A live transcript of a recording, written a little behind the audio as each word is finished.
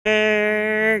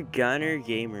Gunner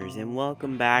Gamers, and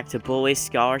welcome back to Bully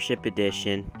Scholarship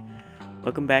Edition.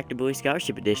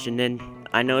 And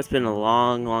I know it's been a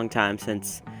long time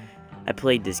since I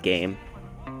played this game.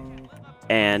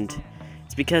 And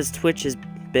it's because Twitch has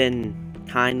been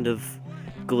kind of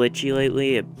glitchy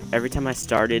lately. Every time I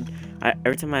try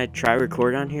to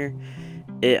record on here,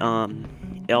 it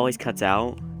always cuts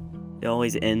out. It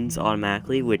always ends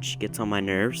automatically, which gets on my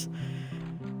nerves.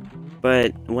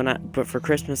 But for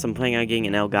Christmas, I'm planning on getting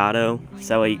an Elgato,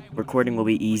 so recording will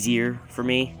be easier for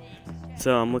me.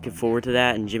 So I'm looking forward to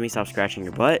that. And Jimmy, stop scratching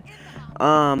your butt.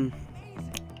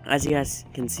 As you guys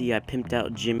can see, I pimped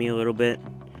out Jimmy a little bit.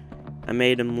 I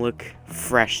made him look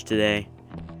fresh today.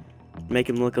 Make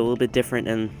him look a little bit different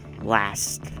than the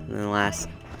last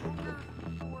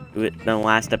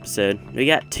episode. We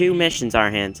got 2 missions on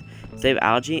our hands: save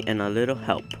Algae and a little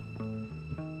help.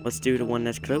 Let's do the one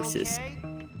that's closest.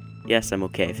 Yes, I'm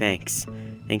okay, thanks.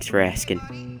 Thanks for asking.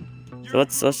 So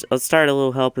let's start a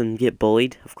little help and get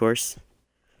bullied, of course.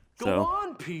 Go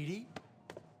on, Petey.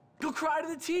 Go cry to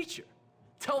the teacher.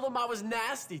 Tell them I was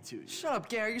nasty to you. Shut up,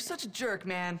 Gary. You're such a jerk,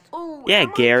 man. Oh, yeah,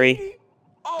 Gary.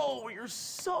 Oh, you're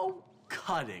so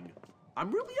cutting.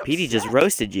 I'm really upset. Petey just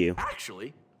roasted you.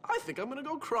 Actually, I think I'm gonna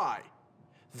go cry.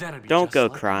 That'd be Don't just go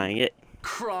like crying. you.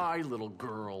 Cry, little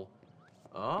girl.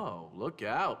 Oh, look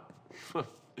out.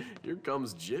 Here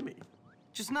comes Jimmy.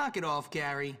 Just knock it off,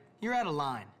 Gary. You're out of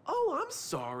line. Oh, I'm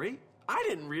sorry. I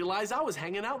didn't realize I was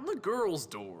hanging out in the girls'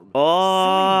 dorm.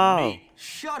 Oh. Silly me.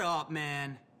 Shut up,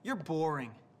 man. You're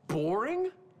boring.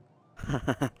 Boring?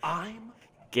 I'm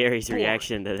Gary's boring.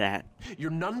 reaction to that.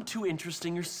 You're none too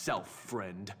interesting yourself,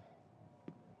 friend.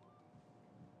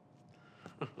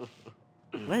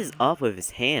 What is up with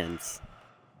his hands?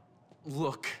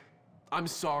 Look, I'm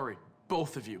sorry,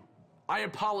 both of you. I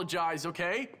apologize,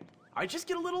 okay? I just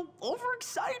get a little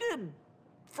overexcited.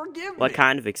 Forgive me. What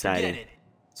kind of Get excited? it.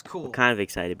 It's cool. What kind of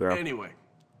excited, bro? Anyway,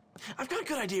 I've got a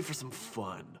good idea for some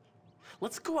fun.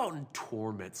 Let's go out and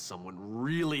torment someone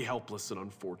really helpless and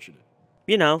unfortunate.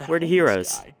 You know, That we're the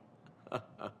homeless heroes. guy.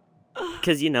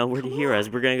 Because, you know, we're the heroes.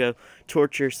 We're gonna go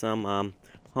torture some,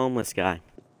 homeless guy.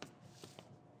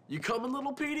 You coming,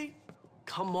 little Petey?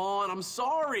 Come on, I'm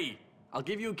sorry. I'll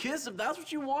give you a kiss if that's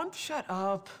what you want. Shut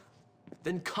up.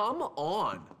 Then come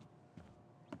on.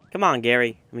 Come on,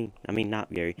 Gary. I mean,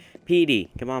 not Gary.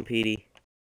 Petey. Come on, Petey.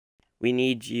 We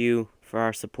need you for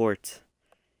our support.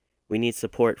 We need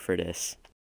support for this.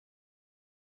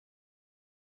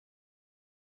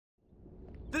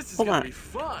 This is Hold gonna on. be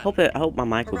fun. I hope my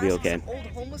mic will be okay. Some old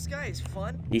homeless guy is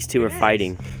fun. These two are It is.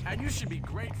 fighting. And you should be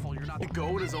grateful you're not to go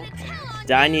in his own pants.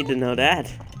 Do I need to know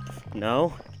that?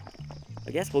 No?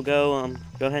 I guess we'll go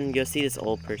ahead and go see this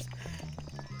old person.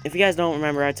 If you guys don't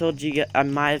remember, I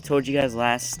might have told you guys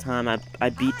last time I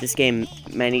beat this game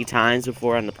many times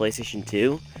before on the PlayStation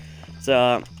 2.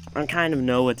 So, I kind of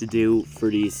know what to do for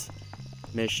these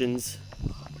missions.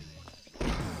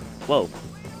 Whoa.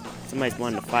 Somebody's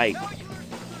wanting to fight.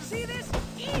 See this?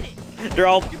 Eat it. They're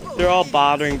all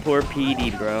bothering poor Petey,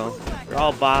 bro. They're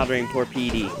all bothering poor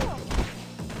Petey.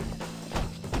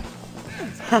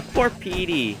 Poor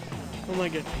Petey. Oh my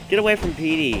god. Get away from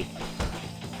Petey.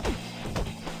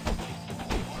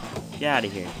 Get out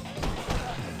of here.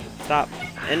 Stop.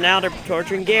 And now they're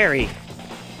torturing Gary.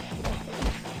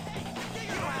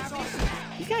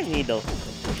 You guys need to...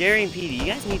 Gary and Petey, you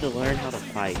guys need to learn how to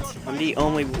fight. I'm the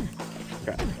only...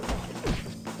 Crap.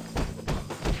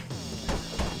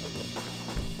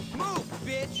 Move,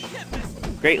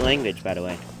 bitch. Great language, by the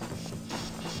way.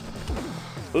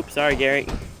 Oops, sorry, Gary.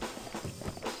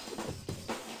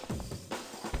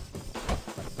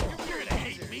 You're gonna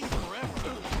hate me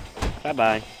forever.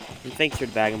 Bye-bye. And thanks for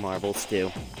the bag of marbles,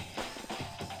 too.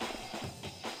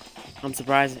 I'm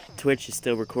surprised Twitch is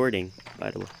still recording, by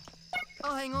the way.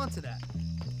 I'll hang on to that.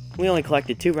 We only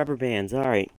collected 2 rubber bands,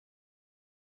 alright.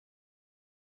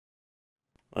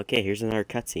 Okay, here's another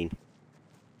cutscene.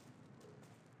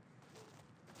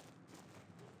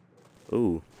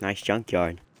 Ooh, nice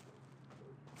junkyard.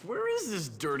 Where is this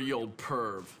dirty old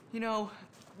perv? You know,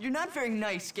 you're not very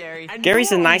nice, Gary. And Gary's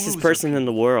the you're a nicest loser, person in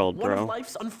the world, One of bro.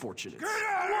 life's unfortunates. Get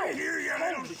out of here, you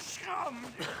little scum!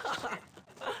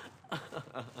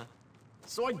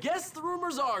 So I guess the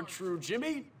rumors are true,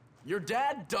 Jimmy. Your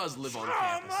dad does live on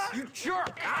campus. You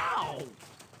jerk! Ow!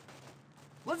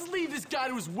 Let's leave this guy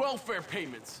to his welfare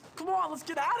payments. Come on, let's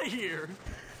get out of here.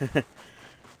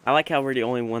 I like how we're the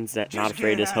only ones that not Just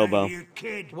afraid of get this out of hobo. here,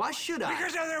 kid. Why should I?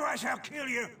 Because otherwise I'll kill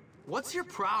you. What's your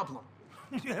problem?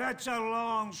 That's a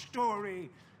long story.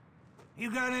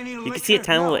 You got any liquor? You can see a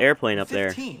tiny little airplane up there.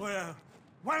 15. Well,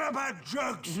 What about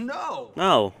drugs? No.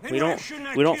 No, Then we why don't. shouldn't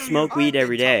I We don't kill smoke you? weed Alright,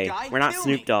 every big day. tough guy, We're not kill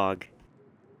Snoop me. Dogg.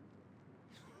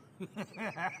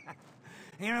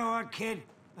 You know what, kid?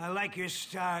 I like your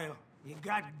style. You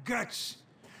got guts.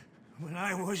 When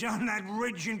I was on that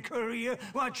ridge in Korea,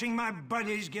 watching my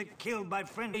buddies get killed by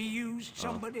friends, they used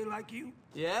somebody like you.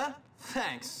 Yeah?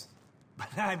 Thanks.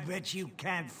 But I bet you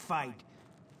can't fight.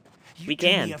 You We do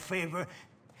can. me a favor,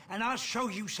 and I'll show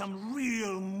you some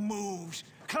real moves.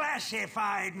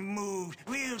 Classified moves.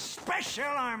 Real special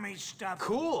army stuff.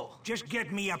 Cool. Just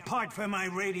get me a part for my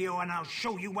radio, and I'll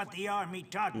show you what the army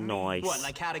taught me. Nice. What,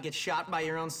 like how to get shot by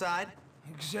your own side?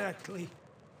 Exactly.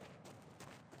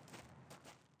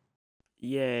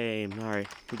 Yay! Alright,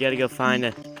 we gotta go find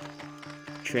a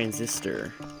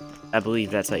transistor. I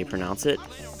believe that's how you pronounce it.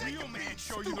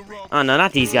 Oh no,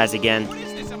 not these guys again.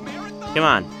 Come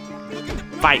on.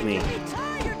 Fight me.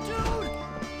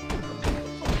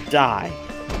 Die.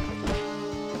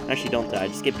 Actually, don't die.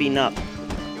 Just get beaten up.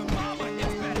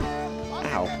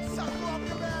 Ow.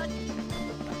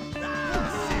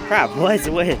 Crap, what is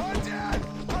it with?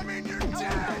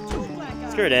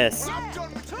 Screw this.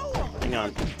 Hang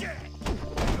on.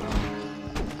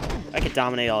 I could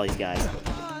dominate all these guys.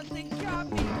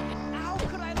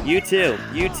 You too.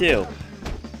 You too.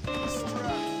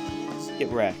 Get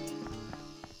wrecked.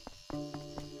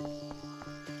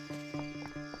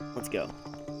 Let's go.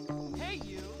 Hey,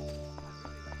 you.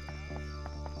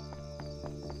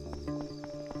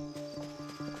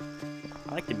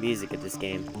 I like the music of this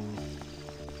game.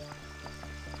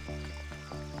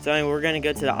 So anyway, we're gonna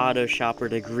go to the auto shop where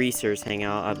the greasers hang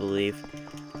out, I believe.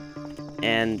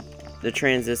 And the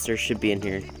transistor should be in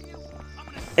here.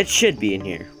 It should be in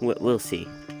here. We'll see.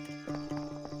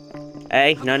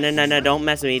 Hey, no, don't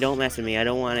mess with me, don't mess with me. I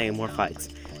don't want any more fights.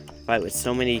 Fight with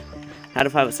so many... How to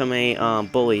fight with so many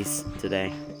bullies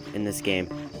today in this game.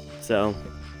 So,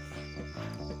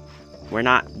 we're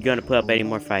not gonna put up any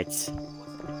more fights.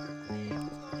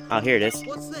 Oh, here it is.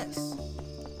 What's this?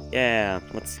 Yeah,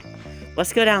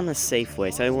 let's go down the safe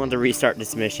way. So I wanted to restart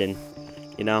this mission,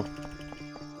 you know.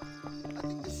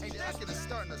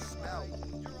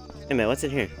 Wait a minute, what's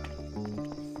in here?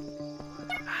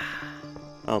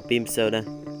 Oh, beam soda.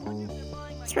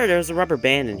 I swear there was a rubber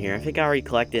band in here. I think I already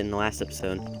collected it in the last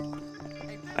episode.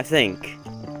 I think.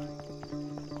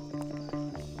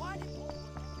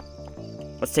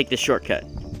 Let's take this shortcut.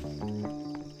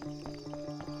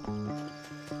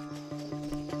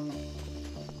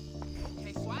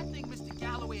 Okay, so I think Mr.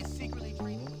 Galloway is secretly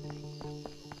dreaming.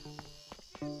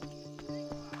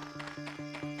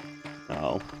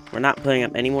 Oh, we're not putting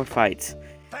up any more fights.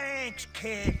 Thanks,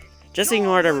 kid. Just You're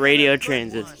ignore the one of the radio good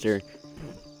transistor.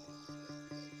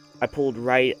 I pulled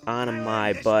right onto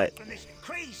my Listen butt. from this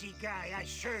crazy guy I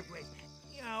served with.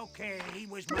 Yeah, okay, he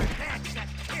was my dad's a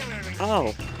killer. And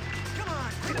Oh, come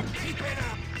on, keep it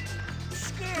up.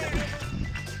 Scared.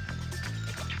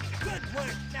 Good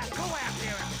work. Now go out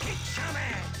there and kick some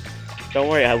ass. don't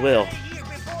worry, I will. Here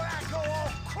before I go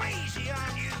all crazy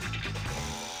on you.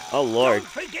 Oh Lord.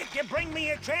 Don't forget to bring me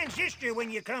a transistor when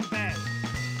you come back.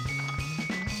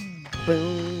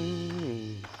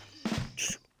 Boom.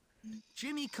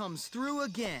 Jimmy comes through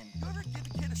again.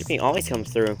 Jimmy always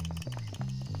comes through.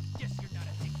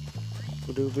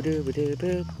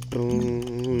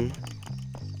 Boom.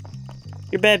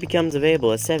 Your bed becomes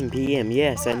available at 7 p.m.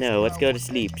 Yes, I know. Let's go to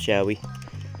sleep, shall we?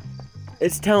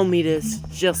 It's telling me this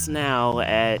just now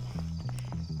at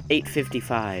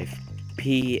 8:55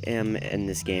 p.m. in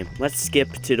this game. Let's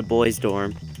skip to the boys'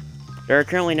 dorm. There are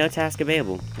currently no tasks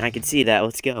available. I can see that.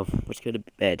 Let's go. Let's go to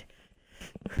bed.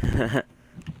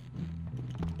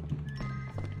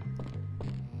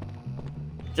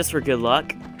 Just for good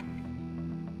luck.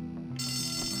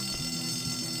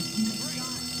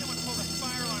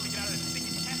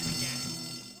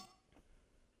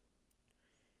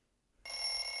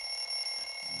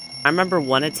 I remember at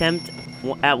one attempt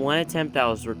I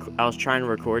was trying to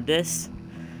record this.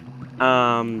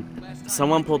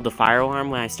 Someone pulled the fire alarm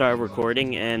when I started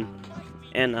recording, and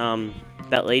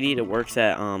that lady that works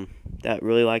at that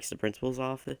really likes the principal's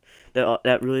office,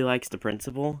 that really likes the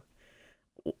principal.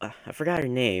 I forgot her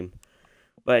name,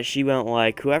 but she went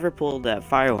like, "Whoever pulled that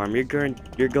fire alarm, you're going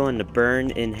to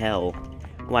burn in hell."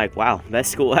 I'm like, wow,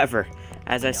 best school ever.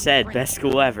 As I said, best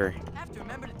school ever. Have to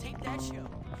remember to tape that show.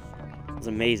 It was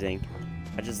amazing.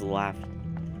 I just laughed.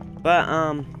 But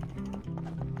I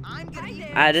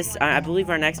believe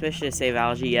our next mission is save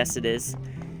Algae. Yes, it is.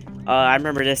 I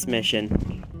remember this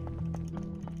mission.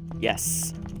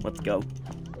 Yes, let's go.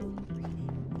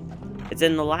 It's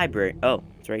in the library. Oh,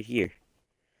 it's right here.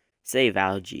 Save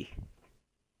Algae.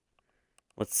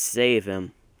 Let's save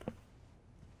him.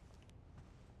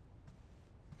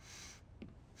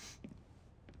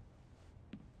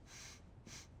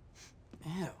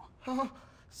 Oh,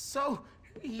 so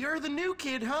you're the new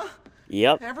kid, huh?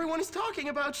 Yep. Everyone is talking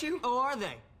about you. Oh, are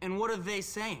they? And what are they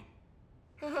saying?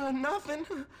 Nothing.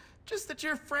 Just that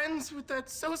you're friends with that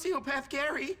sociopath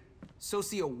Gary.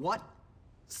 Socio what?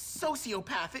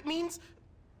 Sociopath. It means...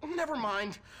 Never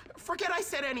mind. Forget I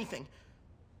said anything.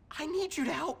 I need you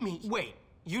to help me. Wait,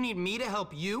 you need me to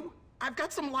help you? I've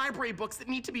got some library books that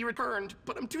need to be returned,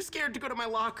 but I'm too scared to go to my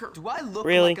locker. Do I look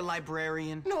Really? like a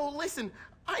librarian? No, listen.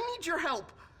 I need your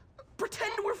help.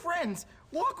 Pretend we're friends.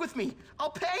 Walk with me.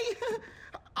 I'll pay.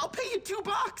 I'll pay you $2.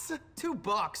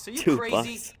 $2? Are you $2.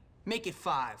 crazy? Make it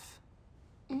 5.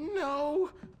 No.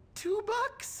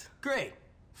 $2? Great.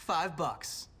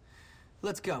 $5.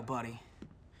 Let's go, buddy.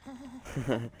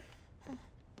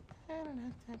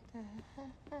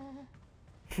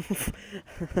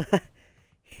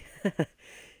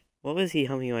 What was he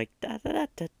humming like? Da da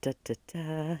da da da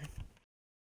da.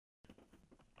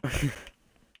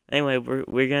 Anyway,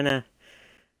 we're gonna.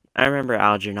 I remember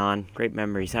Algernon. Great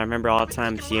memories. I remember all the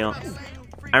times he. I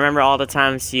remember all the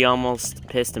times he almost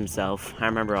pissed himself. I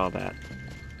remember all that.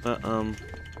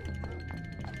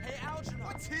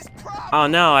 Oh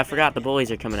no! I forgot the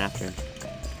bullies are coming after him.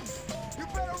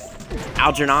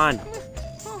 Algernon.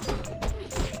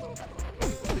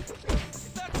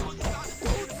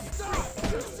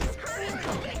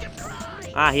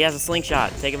 Ah, he has a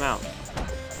slingshot. Take him out.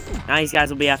 Now these guys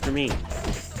will be after me.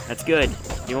 That's good.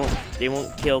 They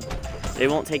won't kill. They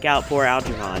won't take out poor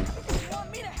Algernon.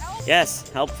 Yes,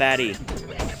 help Fatty.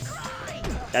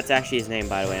 That's actually his name,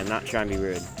 by the way. I'm not trying to be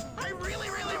rude.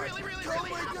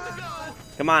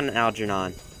 Come on,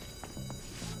 Algernon.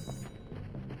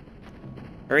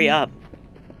 Hurry up.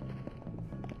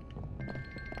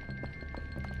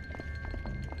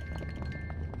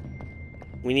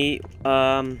 We need,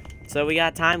 so we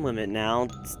got a time limit now,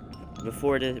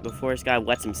 before this guy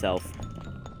wets himself.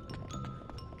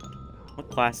 What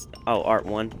class? Oh, Art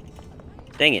 1.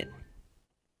 Dang it.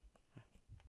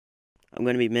 I'm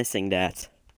gonna be missing that.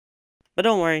 But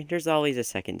don't worry, there's always a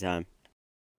second time.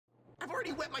 I've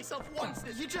already wet myself once.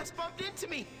 You just bumped into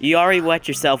me. You already wet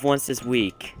yourself once this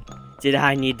week. Did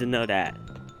I need to know that?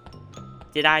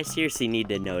 Did I seriously need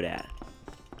to know that?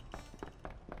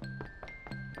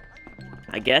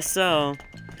 I guess so.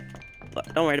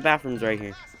 But don't worry, the bathroom's right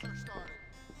here.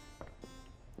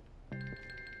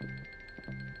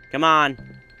 Come on.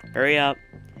 Hurry up.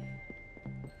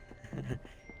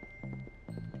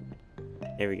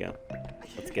 There we go.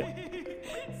 Let's go.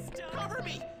 Cover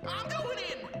me. I'm going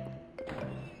in.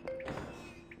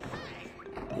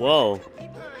 Whoa.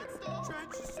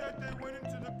 Trent just said they went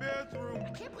into the bathroom. I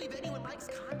can't believe anyone likes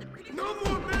condom. No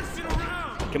more messing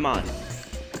around. Come on.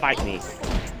 Fight me.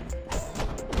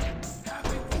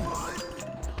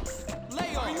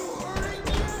 Lay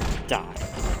off. Die.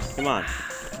 Come on.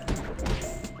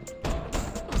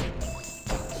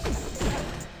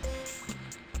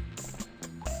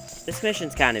 This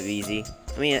mission's kind of easy.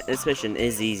 I mean, this mission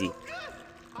is easy.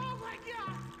 Oh my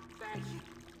God! Thank you.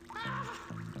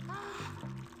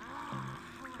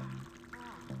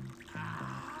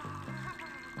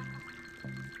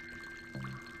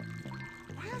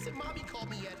 Why hasn't Mommy called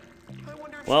me yet? I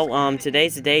wonder if Well,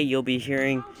 today's the day you'll be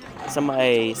hearing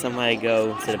somebody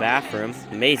go to the bathroom.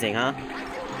 Amazing, huh?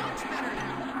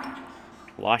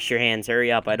 Wash your hands.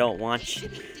 Hurry up. I don't want you.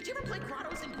 Did you ever play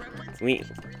Grottos and Gremlins?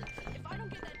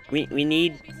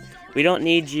 We don't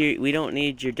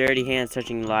need your dirty hands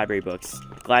touching the library books.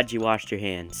 Glad you washed your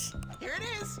hands. Here it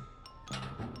is.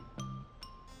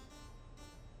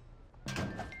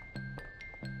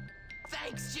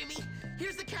 Thanks, Jimmy.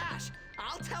 Here's the cash.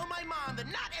 I'll tell my mom that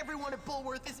not everyone at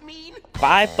Bullworth is mean.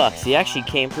 $5. He actually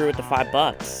came through with the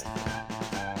 $5.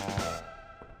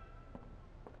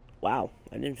 Wow,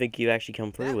 I didn't think you'd actually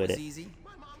come through That with was it. easy.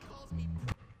 My mom calls me.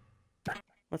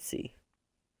 Let's see.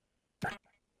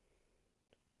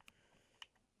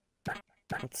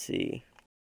 Let's see.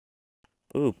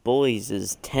 Ooh, bullies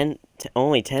is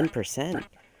only 10%.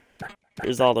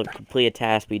 Here's all the completed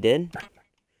tasks we did.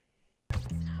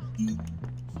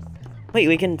 Wait,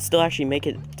 we can still actually make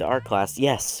it to art class.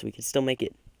 Yes, we can still make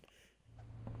it.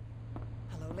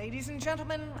 Hello, ladies and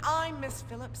gentlemen. I'm Miss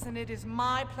Phillips, and it is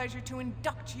my pleasure to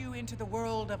induct you into the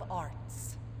world of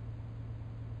arts.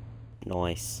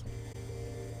 Nice.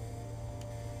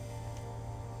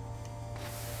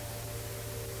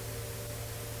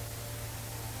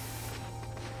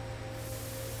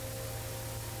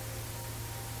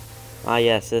 Ah,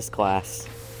 yes, this class.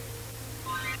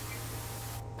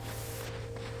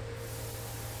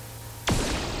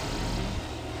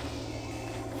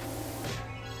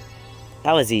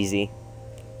 That was easy.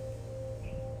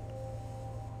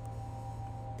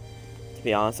 to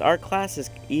be honest. Art class is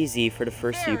easy for the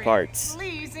first few Very parts.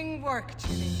 pleasing work,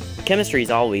 Jimmy. Chemistry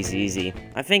is always easy.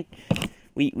 I think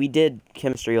we did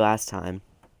chemistry last time.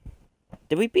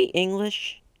 Did we beat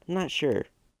English? I'm not sure.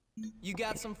 You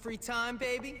got some free time,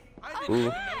 baby? Ooh.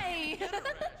 Hey!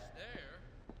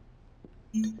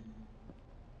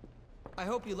 I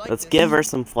hope you like Let's this. give her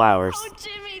some flowers. Oh,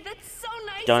 Jimmy, that's so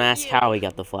nice Don't of ask you. how we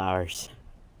got the flowers.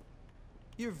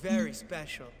 You're very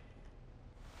special.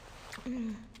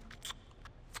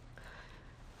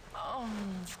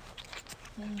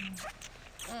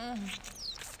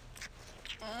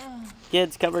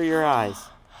 Kids, cover your eyes.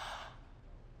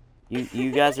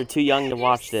 You guys are too young to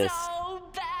watch You're this. so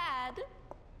bad.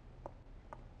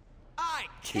 I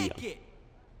Too kick young. it.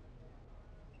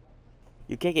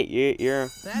 You kick it. You're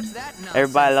That's that nonsense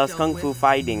everybody loves done kung with. fu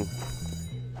fighting.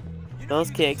 Those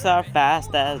kicks are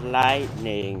fast as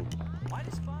lightning. Why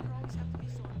does father always have to be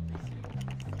so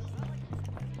ambitious?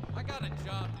 I got a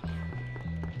job to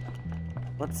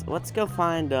do. Let's go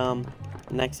find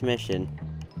next mission.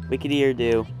 We could either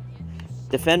do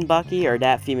defend Bucky or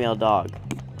that female dog.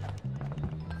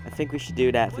 I think we should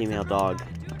do that female dog.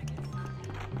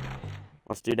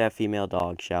 Let's do that female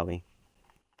dog, shall we?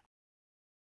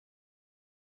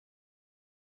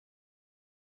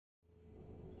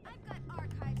 I've got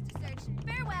archives to search.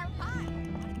 Farewell.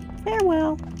 Bye.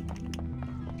 Farewell.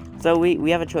 So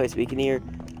we have a choice. We can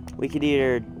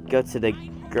either go to the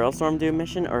girls' dorm do a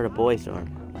mission or the boys' dorm.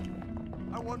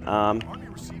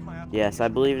 Yes, I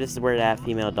believe this is where that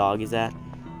female dog is at.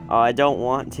 Oh, I don't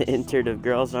want to enter the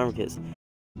girls' dorm because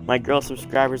my girl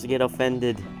subscribers get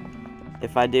offended.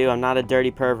 If I do, I'm not a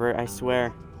dirty pervert, I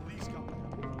swear.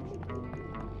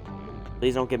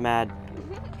 Please don't get mad.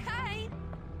 Hi.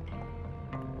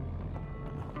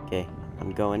 Okay,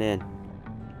 I'm going in.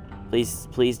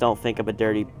 Please don't think I'm a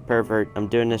dirty pervert. I'm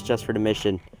doing this just for the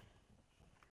mission.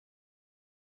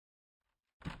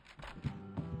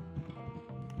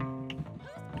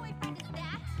 Whose boyfriend is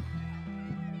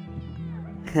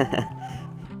that?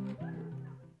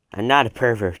 I'm not a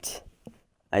pervert.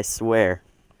 I swear.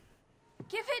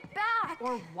 Give it back.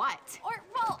 Or what? Or,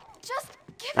 well, just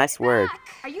give Nice it word. back.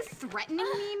 Are you threatening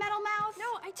me, Metal Mouth?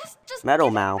 No, I just Metal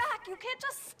give Mouth. it back. You can't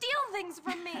just steal things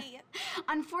from me.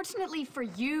 Unfortunately for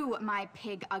you, my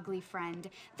pig ugly friend,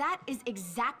 that is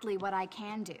exactly what I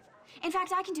can do. In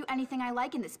fact, I can do anything I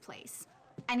like in this place.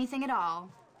 Anything at all.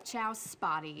 Ciao,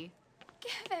 Spotty.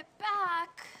 Give it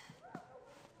back.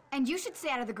 And you should stay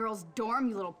out of the girls' dorm,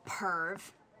 you little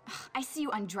perv. Ugh, I see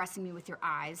you undressing me with your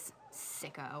eyes.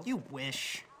 Sicko. You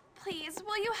wish. Please,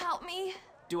 will you help me?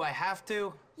 Do I have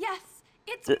to? Yes,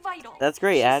 it's vital. That's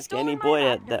great. She's Ask stolen any my boy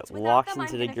lab that notes. Without walks them,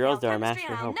 into I'm the gonna girls' fail dorm, ask chemistry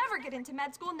for and help. I'll never get into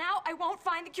med school. Now I won't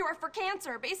find the cure for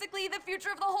cancer. Basically, the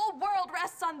future of the whole world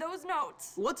rests on those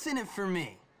notes. What's in it for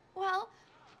me? Well,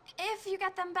 if you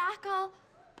get them back,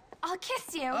 I'll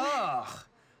kiss you. Ugh.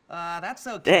 That's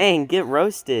okay. Dang, get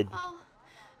roasted. Oh,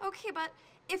 okay, but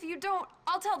if you don't,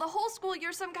 I'll tell the whole school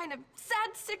you're some kind of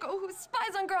sad sicko who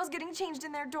spies on girls getting changed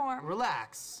in their dorm.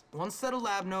 Relax. One set of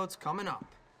lab notes coming up.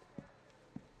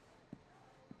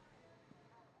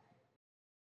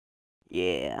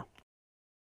 Yeah.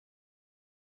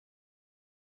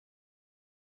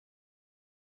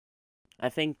 I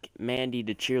think Mandy,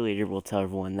 the cheerleader, will tell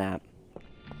everyone that.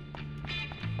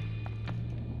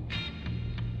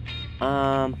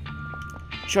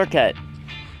 Shortcut.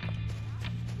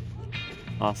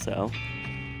 Also.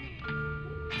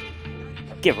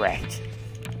 Get wrecked.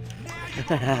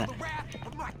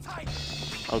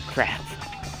 Oh crap.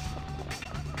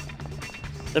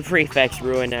 The prefects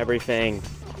ruin everything.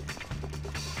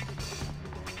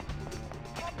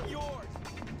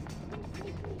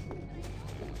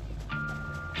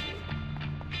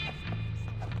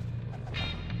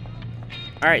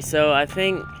 Alright, so I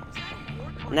think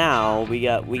now we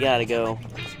gotta go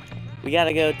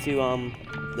to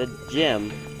the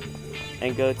gym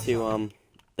and go to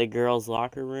the girls'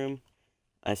 locker room.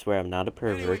 I swear I'm not a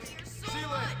pervert.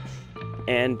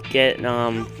 And get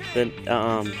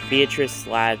the Beatrice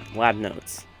lab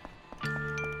notes.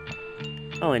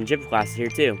 Oh, and gym class is here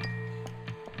too.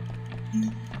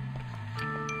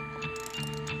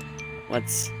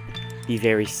 Let's be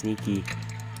very sneaky.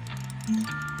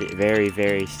 Very,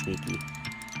 very sneaky.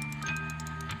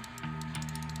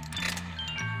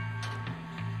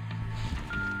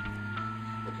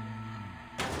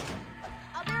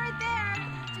 I'll be right there.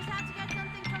 Just have to get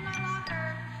something from my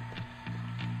locker.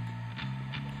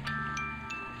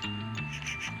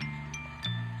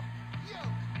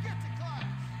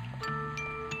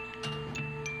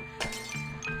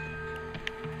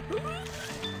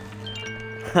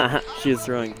 She was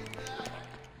throwing.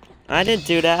 I didn't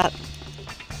do that.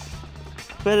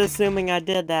 But assuming I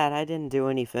did that, I didn't do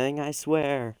anything, I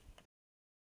swear.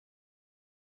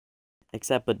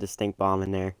 Except put the stink bomb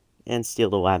in there. And steal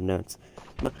the lab notes.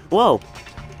 But, whoa!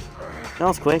 That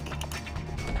was quick.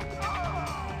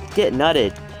 Get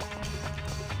nutted.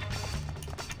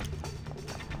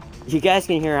 You guys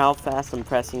can hear how fast I'm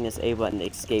pressing this A button to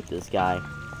escape this guy.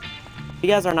 If you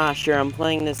guys are not sure, I'm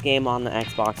playing this game on the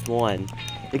Xbox One.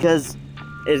 Because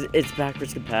it's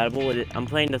backwards compatible. I'm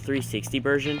playing the 360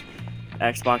 version.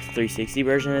 Xbox 360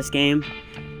 version of this game.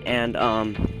 And,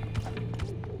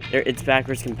 it's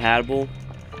backwards compatible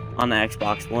on the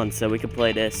Xbox One, so we could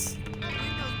play this.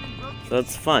 So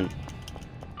it's fun.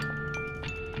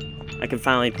 I can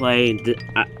finally play.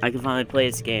 I can finally play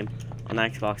this game on the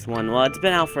Xbox One. Well, it's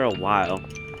been out for a while.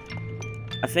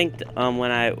 I think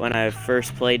when I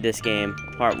first played this game,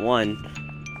 Part 1,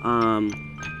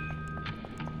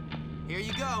 Here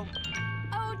you go.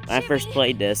 Oh, when I first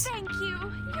played this, thank you.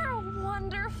 You're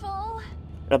wonderful.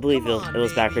 I believe it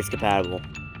was backwards compatible.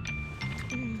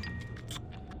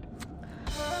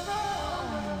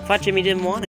 I thought Jimmy didn't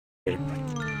want it.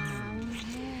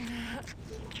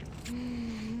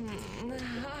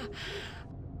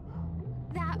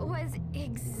 That was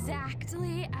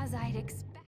exactly as I'd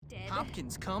expected.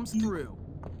 Hopkins comes through.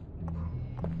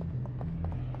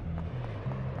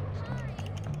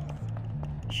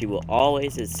 She will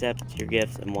always accept your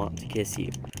gifts and want to kiss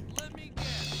you.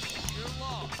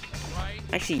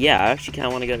 Actually, yeah, I actually kind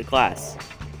of want to go to class.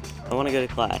 I want to go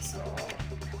to class.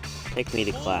 Take me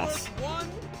to class.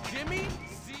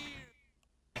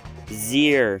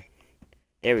 Zier.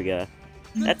 There we go.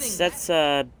 That's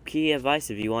key advice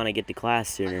if you want to get to class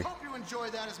sooner. I hope you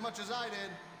enjoyed that as much as I did.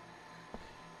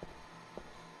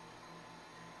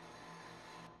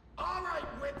 All right,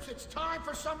 Whips, it's time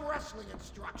for some wrestling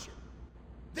instruction.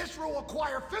 This will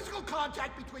require physical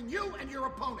contact between you and your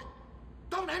opponent.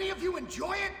 Don't any of you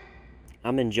enjoy it?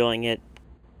 I'm enjoying it.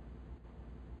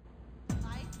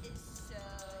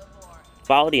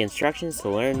 Follow the instructions to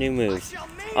learn new moves.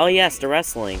 Oh yes, the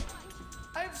wrestling.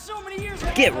 I have so many years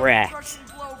Get wrecked.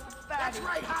 That's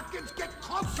right, Hopkins, get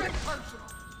close and personal.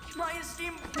 My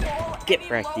esteem fall Get any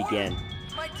wrecked lower? again.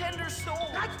 My tender soul.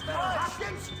 That's better,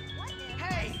 Hopkins.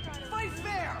 Hey, fight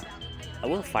fair. I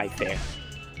will fight fair.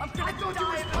 I'm gonna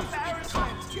die of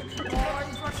embarrassment. Jimmy boy.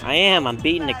 I am. I'm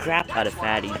beating the crap out of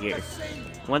Fatty here.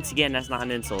 Once again, that's not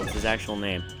an insult. It's his actual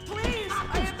name. Please,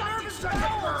 I have nervous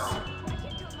spells.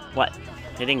 What?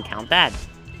 They didn't count that.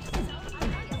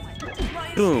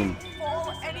 My Boom. esteem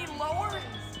fall any lower?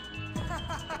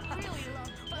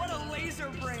 What a laser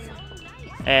brain.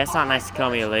 Hey, it's not nice to call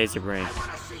me a laser brain.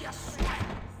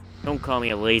 Don't call me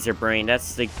a laser brain.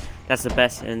 That's the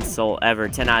best insult ever.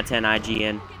 10 out of 10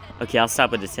 IGN. Okay, I'll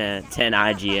stop with the 10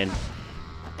 IGN.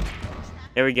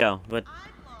 There we go. But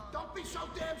Don't be so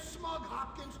damn smug,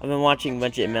 Hopkins. I've been watching a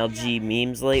bunch of MLG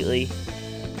memes lately.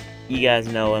 You guys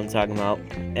know what I'm talking about.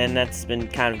 And that's been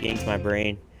kind of getting to my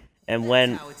brain. And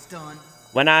when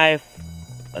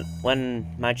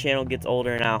my channel gets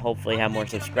older and I'll hopefully have more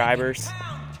subscribers,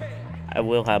 I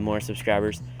will have more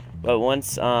subscribers. But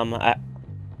once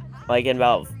like in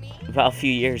about a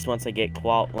few years, once I get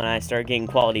when I start getting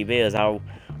quality videos, I'll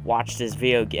watch this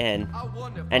video again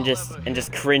and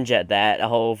just cringe at that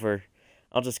all over.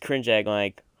 I'll just cringe at it, going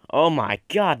like, oh my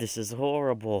god, this is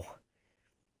horrible.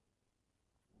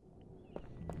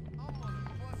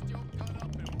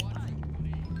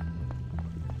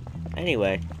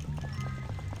 Anyway,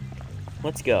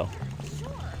 let's go.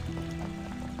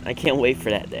 I can't wait for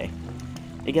that day,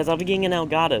 because I'll be getting an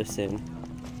Elgato soon,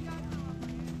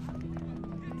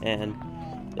 and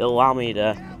it'll allow me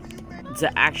to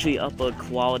actually upload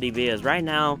quality videos. Right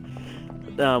now,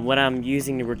 what I'm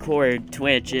using to record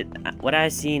Twitch, what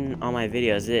I've seen on my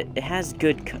videos, it has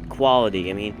good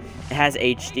quality. I mean, it has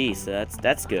HD, so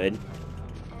that's good.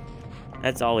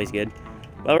 That's always good.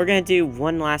 But we're gonna do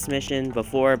one last mission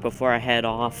before I head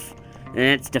off, and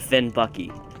it's defend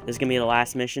Bucky. This is gonna be the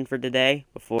last mission for today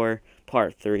before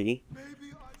part 3.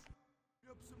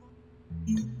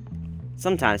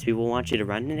 Sometimes people want you to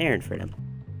run an errand for them.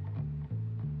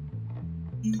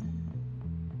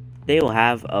 They will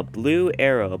have a blue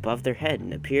arrow above their head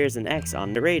and appears an X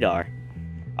on the radar.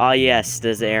 Ah yes,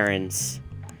 those errands.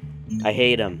 I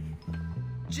hate them.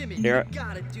 Jimmy, you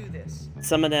gotta do this.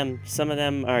 Some of them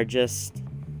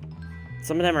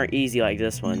are easy, like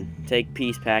this one. Take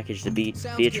peace package to beat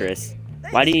Beatrice.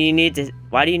 Why do you need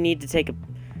to take a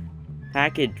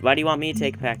package? Why do you want me to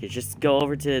take a package? Just go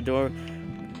over to the door.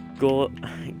 Go.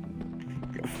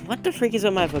 What the freak is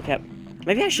with my vocab?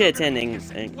 Maybe I should attend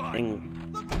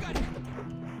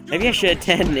Maybe I should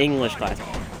attend English class.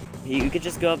 You could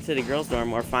just go up to the girls'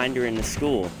 dorm or find her in the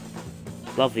school.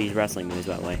 Love these wrestling moves,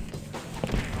 by the way.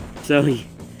 So, you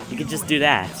can just do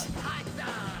that.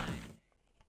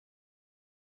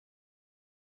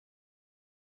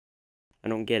 I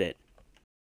don't get it.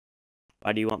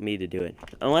 Why do you want me to do it?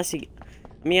 Unless you...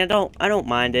 I mean, I don't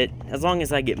mind it, as long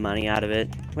as I get money out of it,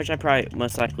 which I probably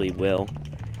most likely will.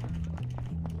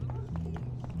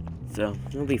 So,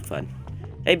 it'll be fun.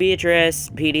 Hey, Beatrice,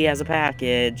 PD has a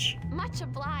package. Much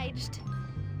obliged.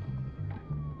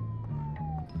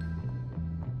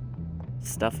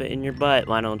 Stuff it in your butt,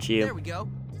 why don't you? There we go.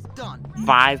 Done.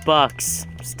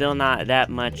 $5. Still not that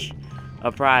much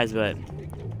a prize, but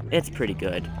it's pretty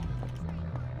good.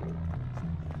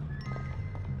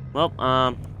 Well,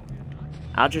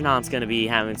 Algernon's gonna be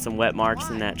having some wet marks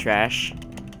in that trash.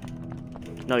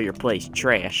 Know your place,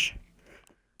 trash.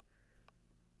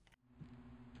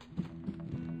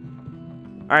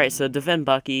 Alright, so defend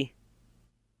Bucky.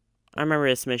 I remember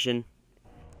this mission.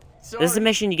 Sorry. This is the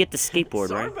mission you get the skateboard,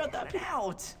 Sorry right? about that.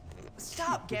 Out.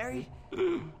 Stop, Gary.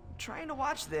 Trying to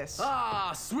watch this.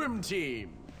 Ah, swim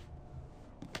team.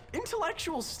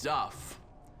 Intellectual stuff.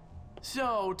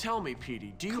 So, tell me,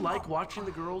 Petey, do you like watching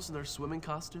the girls in their swimming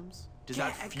costumes? Does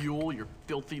that fuel your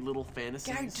filthy little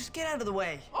fantasies? Gary, just get out of the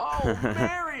way. Oh,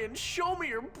 Marion, show me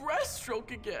your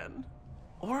breaststroke again.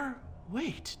 Or,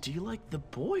 wait, do you like the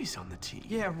boys on the team?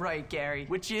 Yeah, right, Gary.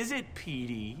 Which is it,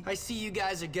 Petey? I see you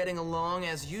guys are getting along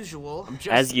as usual. I'm just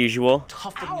As usual.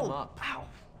 toughening him up. Ow.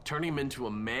 Turning him into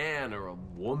a man or a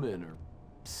woman or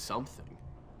something.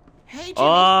 Hey, Jimmy.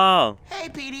 Oh, Hey,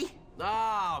 Petey.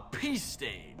 Ah, Peace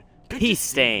Stain. Good to Peace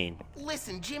see Stain.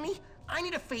 Listen, Jimmy, I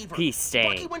need a favor. Peace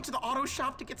Stain. Bucky went to the auto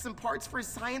shop to get some parts for his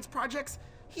science projects.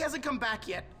 He hasn't come back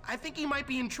yet. I think he might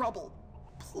be in trouble.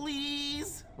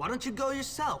 Please? Why don't you go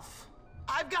yourself?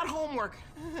 I've got homework.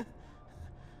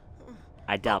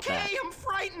 I doubt that. Okay, I'm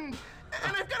frightened.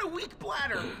 And I've got a weak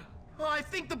bladder. Oh, I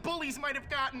think the bullies might have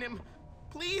gotten him.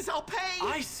 Please, I'll pay.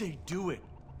 I say do it.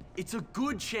 It's a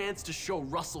good chance to show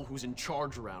Russell who's in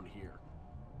charge around here.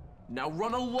 Now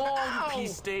run along,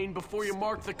 Peace Stain, before you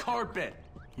mark the carpet.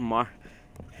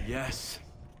 Yes.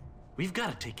 We've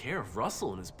got to take care of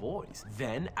Russell and his boys.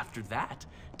 Then, after that,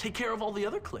 take care of all the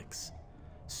other cliques.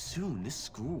 Soon, this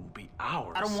school will be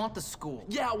ours. I don't want the school.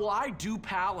 Yeah, well, I do,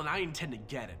 pal, and I intend to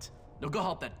get it. Now go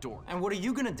help that door. And what are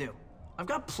you gonna do? I've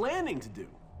got planning to do.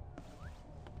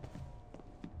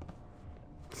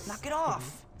 Knock it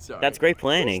off. Sorry. That's great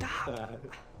planning.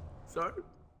 Sorry?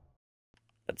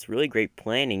 That's really great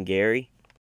planning, Gary.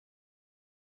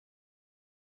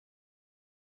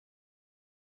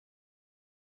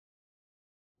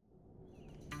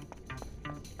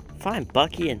 Find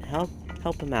Bucky and help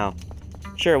him out.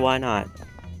 Sure, why not?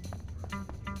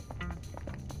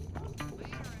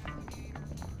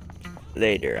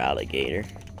 Later, alligator.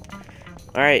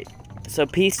 Alright, so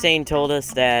Peace Stain told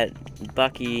us that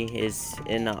Bucky is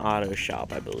in the auto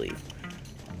shop, I believe.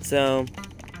 So,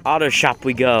 auto shop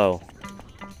we go.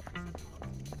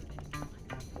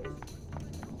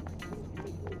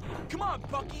 Come on,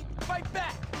 Bucky, fight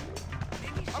back.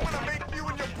 I'm gonna make you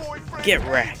and your boyfriend Get pay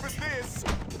wrecked. for this.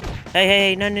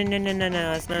 Hey, no,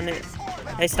 that's not it.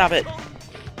 Hey, stop it.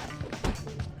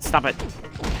 Stop it.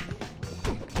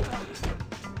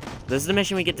 This is the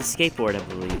mission we get to skateboard, I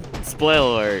believe.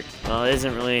 Spoiler alert. Well, it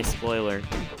isn't really a spoiler.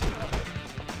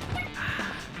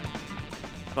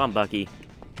 Come on, Bucky.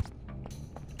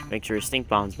 Make sure your stink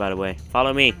bombs, by the way.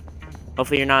 Follow me.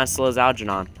 Hopefully you're not as slow as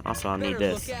Algernon. Also, I'll need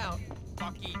this. Look out.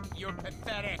 Bucky, you're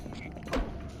pathetic.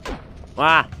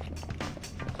 Wow.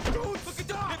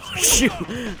 Shoot.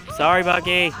 Sorry,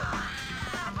 Bucky.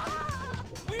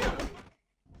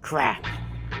 Crap.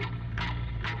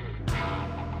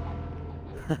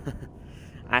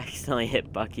 I accidentally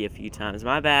hit Bucky a few times.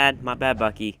 My bad,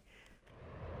 Bucky.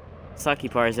 Sucky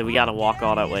part is that we gotta walk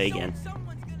all that way again.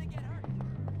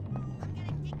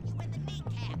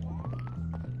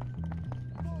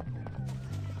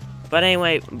 But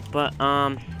anyway,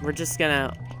 we're just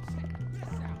gonna...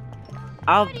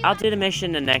 I'll do the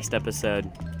mission the next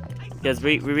episode. Because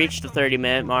we reached the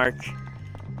 30-minute mark.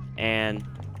 And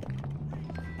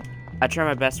I try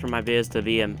my best for my videos to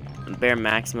be a bare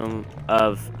maximum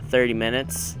of 30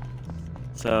 minutes.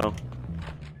 So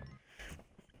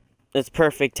it's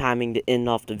perfect timing to end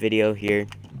off the video here.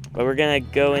 But we're gonna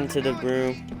go into the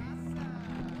room.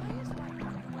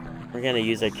 We're gonna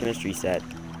use our chemistry set.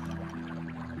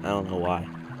 I don't know why.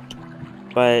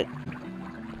 But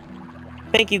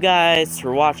thank you guys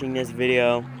for watching this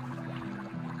video.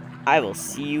 I will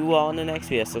see you all in the next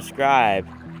video. Subscribe.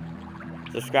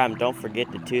 Subscribe and don't forget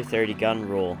the 230 gun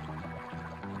rule.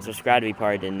 Subscribe to be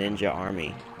part of the Ninja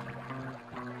Army.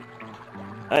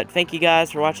 Thank you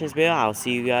guys for watching this video. I'll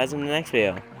see you guys in the next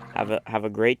video. Have a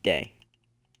great day.